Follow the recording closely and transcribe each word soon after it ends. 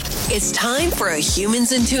It's time for a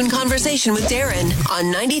Humans in Tune conversation with Darren on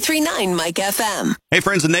 93.9 Mike FM. Hey,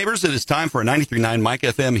 friends and neighbors, it is time for a 93.9 Mike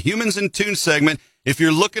FM Humans in Tune segment. If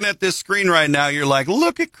you're looking at this screen right now, you're like,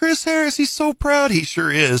 look at Chris Harris. He's so proud. He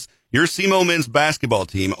sure is. Your SEMO men's basketball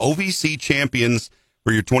team, OVC champions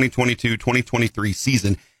for your 2022-2023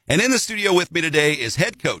 season. And in the studio with me today is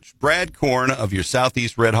head coach Brad Korn of your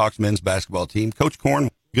Southeast Redhawks men's basketball team. Coach Korn,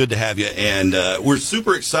 good to have you. And we're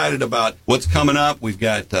super excited about what's coming up. We've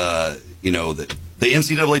got, the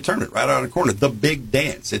NCAA tournament right around the corner, the big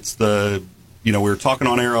dance. It's the, we were talking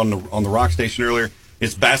on air on the rock station earlier.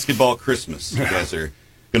 It's basketball Christmas. You guys are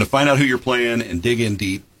going to find out who you're playing and dig in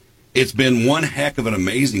deep. It's been one heck of an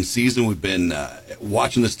amazing season. We've been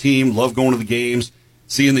watching this team, love going to the games,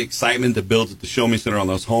 seeing the excitement that builds at the Show Me Center on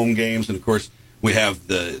those home games. And, of course, we have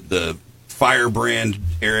the firebrand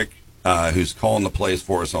Eric, who's calling the plays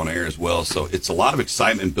for us on air as well. So it's a lot of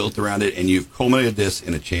excitement built around it, and you've culminated this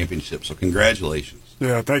in a championship. So congratulations.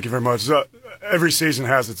 Yeah, thank you very much. Every season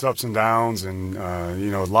has its ups and downs, and,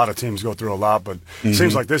 a lot of teams go through a lot, but it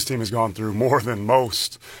seems like this team has gone through more than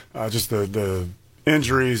most. Just the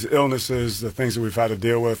injuries, illnesses, the things that we've had to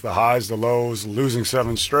deal with, the highs, the lows, losing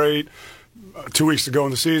 7 straight. 2 weeks to go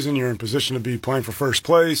in the season, you're in position to be playing for first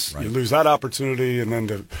place. Right. You lose that opportunity, and then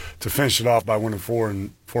to finish it off by winning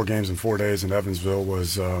 4 games in 4 days in Evansville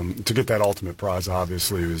was to get that ultimate prize.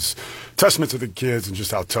 Obviously, was testament to the kids and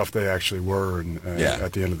just how tough they actually were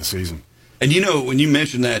at the end of the season. And when you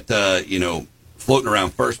mentioned that, floating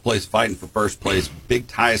around first place, fighting for first place, big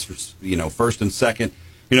ties for first and second.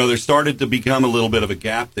 There started to become a little bit of a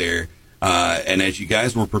gap there. And as you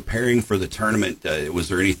guys were preparing for the tournament, was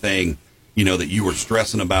there anything that you were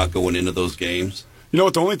stressing about going into those games? The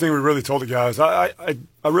only thing we really told the guys, I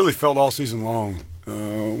really felt all season long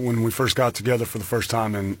when we first got together for the first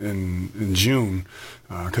time in June,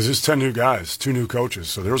 because it's 10 new guys, 2 new coaches,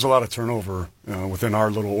 so there was a lot of turnover within our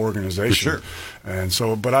little organization. For sure. And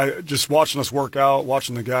so, but I just watching us work out,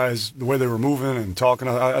 watching the guys, the way they were moving and talking,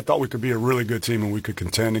 I thought we could be a really good team and we could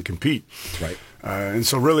contend and compete. Right. And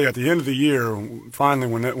so really at the end of the year, finally,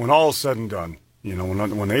 when all is said and done, when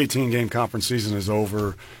the 18-game conference season is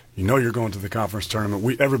over, you're going to the conference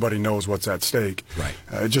tournament. Everybody knows what's at stake. Right.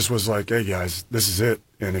 It just was like, hey, guys, this is it.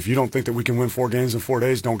 And if you don't think that we can win 4 games in 4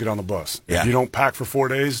 days, don't get on the bus. Yeah. If you don't pack for 4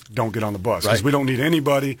 days, don't get on the bus. Because we don't need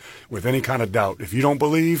anybody with any kind of doubt. If you don't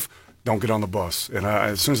believe, don't get on the bus. And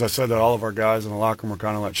as soon as I said that, all of our guys in the locker room were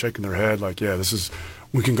kind of like shaking their head like, yeah,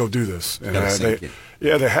 we can go do this. And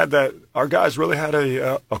they had that. Our guys really had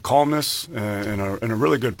a calmness and a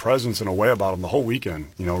really good presence in a way about them the whole weekend.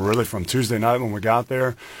 Really from Tuesday night when we got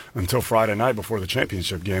there until Friday night before the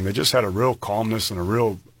championship game, they just had a real calmness and a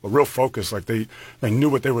real focus. Like they knew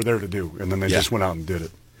what they were there to do, and then they just went out and did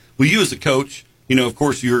it. Well, you as a coach, of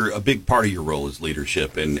course, you're a big part of your role is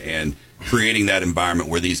leadership and creating that environment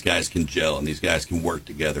where these guys can gel and these guys can work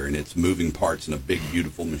together, and it's moving parts in a big,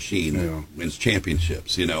 beautiful machine that wins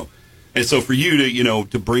championships. And so for you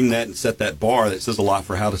to bring that and set that bar, that says a lot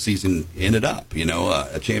for how the season ended up.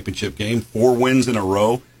 A championship game, 4 wins in a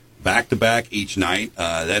row, back-to-back each night.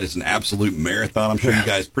 That is an absolute marathon. I'm sure you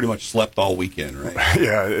guys pretty much slept all weekend, right?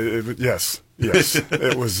 Yeah, yes.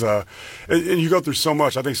 It was, and you go through so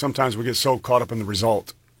much. I think sometimes we get so caught up in the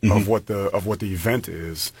result of what the event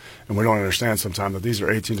is, and we don't understand sometimes that these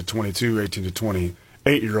are 18 to 22, 18 to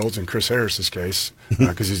 28-year-olds in Chris Harris's case,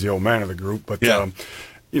 because he's the old man of the group. But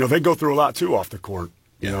they go through a lot too off the court.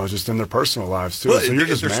 Just in their personal lives too. Well, so you're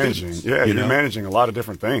just managing. You're managing a lot of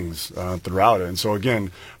different things throughout it. And so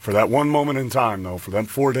again, for that one moment in time, though, for them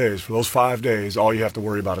 4 days, for those 5 days, all you have to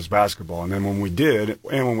worry about is basketball. And then when we did,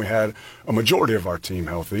 and when we had a majority of our team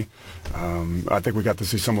healthy, I think we got to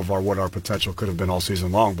see some of what our potential could have been all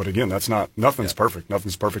season long. But again, nothing's perfect.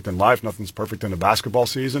 Nothing's perfect in life. Nothing's perfect in a basketball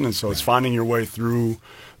season. And so it's finding your way through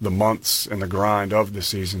the months and the grind of the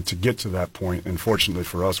season to get to that point. And fortunately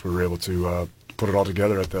for us, we were able to put it all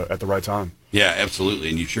together at the right time. Yeah, absolutely,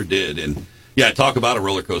 and you sure did. And talk about a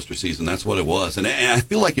roller coaster season. That's what it was, and I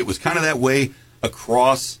feel like it was kind of that way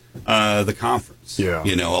across the conference. Yeah,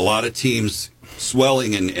 a lot of teams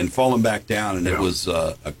swelling and falling back down, and it was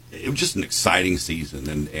just an exciting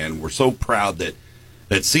season. And we're so proud that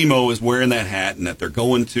SEMO is wearing that hat and that they're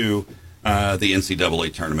going to the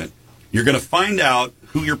NCAA tournament. You're going to find out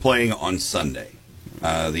who you're playing on Sunday.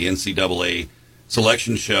 The NCAA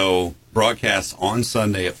selection show broadcasts on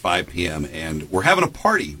Sunday at 5 p.m. and we're having a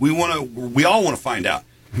party. We all want to find out.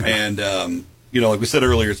 And like we said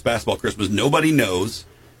earlier, it's basketball Christmas. Nobody knows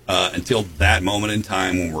until that moment in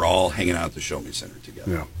time when we're all hanging out at the Show Me Center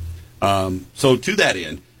together. Yeah. So to that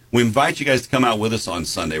end, we invite you guys to come out with us on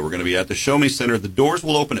Sunday. We're going to be at the Show Me Center. The doors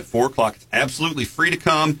will open at 4 o'clock. It's absolutely free to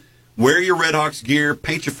come. wear your Redhawks gear,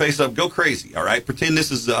 paint your face up, go crazy, all right? Pretend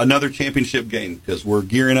this is another championship game because we're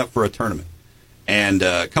gearing up for a tournament. And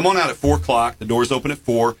come on out at 4 o'clock. The doors open at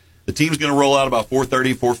 4. The team's going to roll out about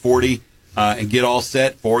 4:30, 4:40, and get all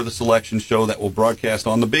set for the selection show that will broadcast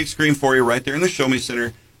on the big screen for you right there in the Show Me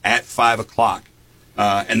Center at 5 o'clock.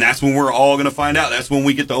 And that's when we're all going to find out. That's when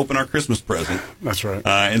we get to open our Christmas present. That's right.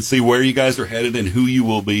 And see where you guys are headed and who you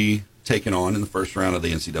will be taking on in the first round of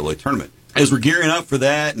the NCAA tournament. As we're gearing up for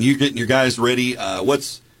that and you're getting your guys ready,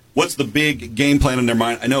 what's the big game plan in their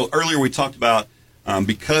mind? I know earlier we talked about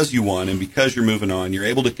because you won and because you're moving on, you're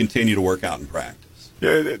able to continue to work out in practice.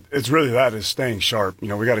 Yeah, it's really that is staying sharp. You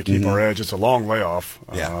know, we got to keep our edge. It's a long layoff.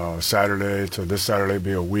 Yeah. Saturday to this Saturday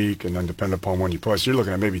be a week, and then depending upon when you play. So you're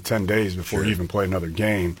looking at maybe 10 days before you even play another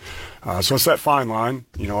game. So it's that fine line.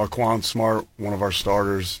 You know, Aquan Smart, one of our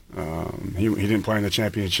starters, he didn't play in the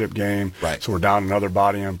championship game. Right. So we're down another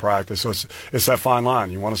body in practice. So it's that fine line.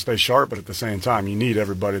 You want to stay sharp, but at the same time, you need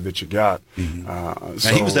everybody that you got. Now,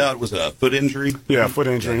 he was out. Was it a foot injury? Yeah, foot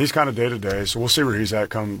injury. And he's kind of day-to-day. So we'll see where he's at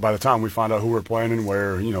by the time we find out who we're playing and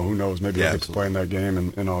where, you know, who knows, maybe we'll get to play in that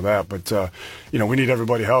game and all that. But, you know, we need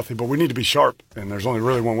everybody healthy, but we need to be sharp. And there's only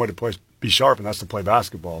really one way to be sharp, and that's to play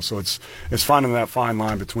basketball. So it's finding that fine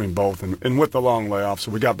line between both. And with the long layoff,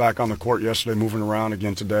 so we got back on the court yesterday, moving around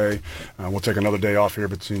again today. We'll take another day off here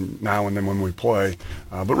between now and then when we play.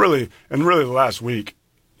 But really the last week,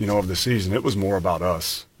 you know, of the season, it was more about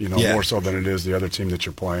us, you know, more so than it is the other team that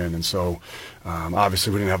you're playing. And so,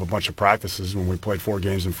 obviously, we didn't have a bunch of practices when we played 4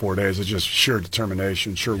 games in 4 days. It's just sheer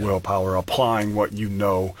determination, sheer willpower, applying what you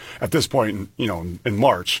know. At this point, you know, in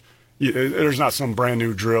March, there's not some brand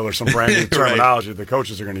new drill or some brand new terminology right. the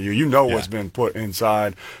coaches are going to use. You know what's been put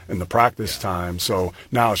inside in the practice time. So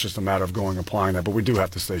now it's just a matter of applying that. But we do have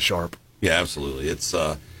to stay sharp. Yeah, absolutely. It's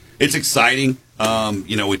exciting.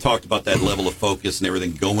 You know, we talked about that level of focus and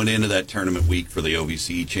everything going into that tournament week for the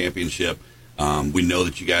OVC championship. We know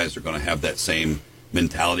that you guys are going to have that same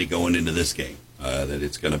mentality going into this game, that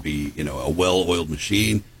it's going to be, you know, a well-oiled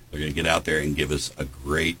machine. They're going to get out there and give us a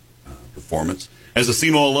great performance. As a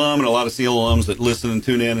SEMO alum and a lot of SEMO alums that listen and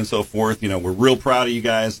tune in and so forth, you know, we're real proud of you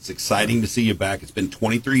guys. It's exciting to see you back. It's been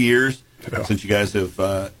 23 years since you guys have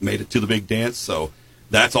made it to the big dance, so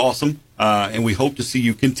that's awesome. And we hope to see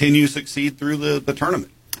you continue to succeed through the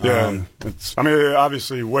tournament. Yeah,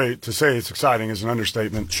 obviously, to say it's exciting is an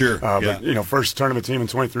understatement. Sure. But, you know, first tournament team in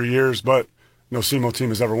 23 years, but no SEMO team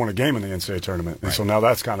has ever won a game in the NCAA tournament. And so now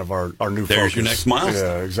that's kind of our new focus. There's your next milestone.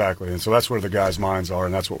 Yeah, exactly. And so that's where the guys' minds are,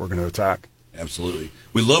 and that's what we're going to attack. Absolutely.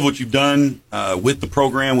 We love what you've done with the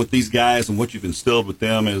program, with these guys, and what you've instilled with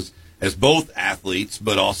them as both athletes,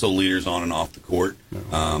 but also leaders on and off the court.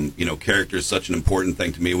 You know, character is such an important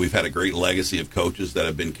thing to me. We've had a great legacy of coaches that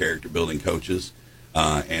have been character-building coaches.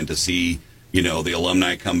 And to see, you know, the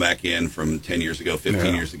alumni come back in from 10 years ago,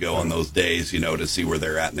 15 years ago on those days, you know, to see where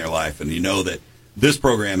they're at in their life. And you know that this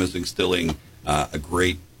program is instilling a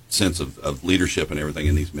great sense of leadership and everything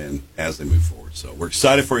in these men as they move forward. So we're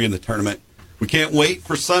excited for you in the tournament. We can't wait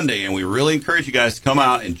for Sunday, and we really encourage you guys to come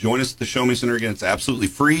out and join us at the Show Me Center again. It's absolutely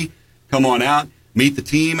free. Come on out, meet the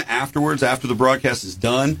team afterwards, after the broadcast is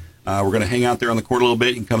done. We're going to hang out there on the court a little bit.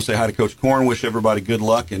 You can come say hi to Coach Korn, wish everybody good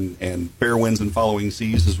luck and fair winds and following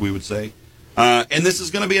seas, as we would say. And this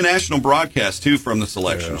is going to be a national broadcast, too, from the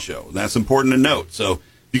selection show. That's important to note. So if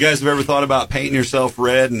you guys have ever thought about painting yourself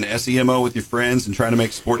red and SEMO with your friends and trying to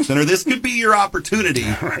make Sports Center, this could be your opportunity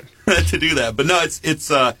to do that. But no,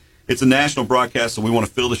 it's a national broadcast, so we want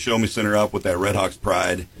to fill the Show Me Center up with that Redhawks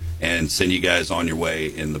pride and send you guys on your way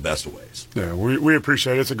in the best of ways. Yeah, we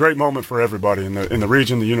appreciate it. It's a great moment for everybody in the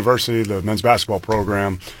region, the university, the men's basketball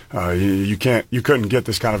program. You couldn't get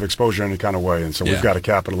this kind of exposure any kind of way, and so we've got to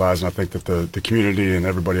capitalize. And I think that the community and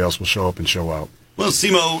everybody else will show up and show out. Well,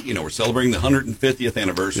 SEMO, you know, we're celebrating the 150th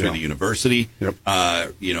anniversay of the university.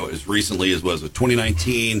 Yep. You know, as recently as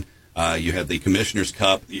 2019. You had the Commissioner's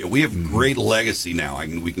Cup. We have great legacy now. I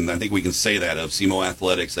think we can say that of SEMO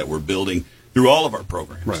athletics that we're building through all of our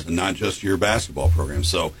programs, and not just your basketball program.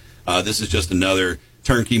 So this is just another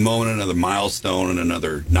turnkey moment, another milestone, and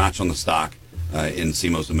another notch on the stock in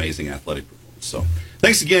SEMO's amazing athletic performance. So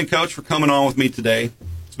thanks again, Coach, for coming on with me today.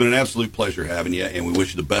 It's been an absolute pleasure having you, and we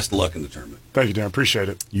wish you the best of luck in the tournament. Thank you, Dan. Appreciate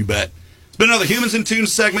it. You bet. It's been another Humans in Tune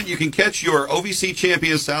segment. You can catch your OVC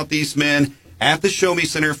champion Southeast men at the Show Me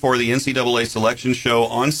Center for the NCAA selection show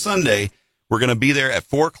on Sunday. We're going to be there at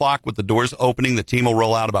 4 o'clock with the doors opening. The team will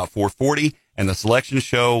roll out about 4:40, and the selection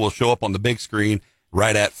show will show up on the big screen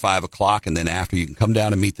right at 5 o'clock. And then after, you can come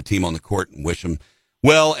down and meet the team on the court and wish them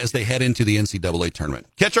well as they head into the NCAA tournament.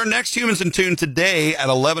 Catch our next Humans in Tune today at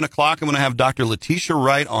 11 o'clock. I'm going to have Dr. Letitia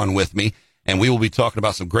Wright on with me. and we will be talking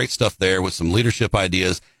about some great stuff there with some leadership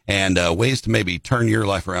ideas and ways to maybe turn your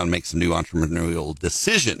life around and make some new entrepreneurial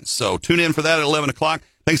decisions. So tune in for that at 11 o'clock.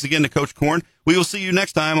 Thanks again to Coach Korn. We will see you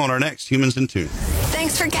next time on our next Humans in Tune.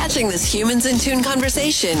 Thanks for catching this Humans in Tune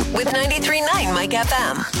conversation with 93.9 Mike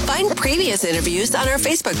FM. Find previous interviews on our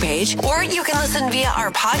Facebook page, or you can listen via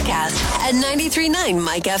our podcast at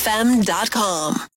 939mikefm.com.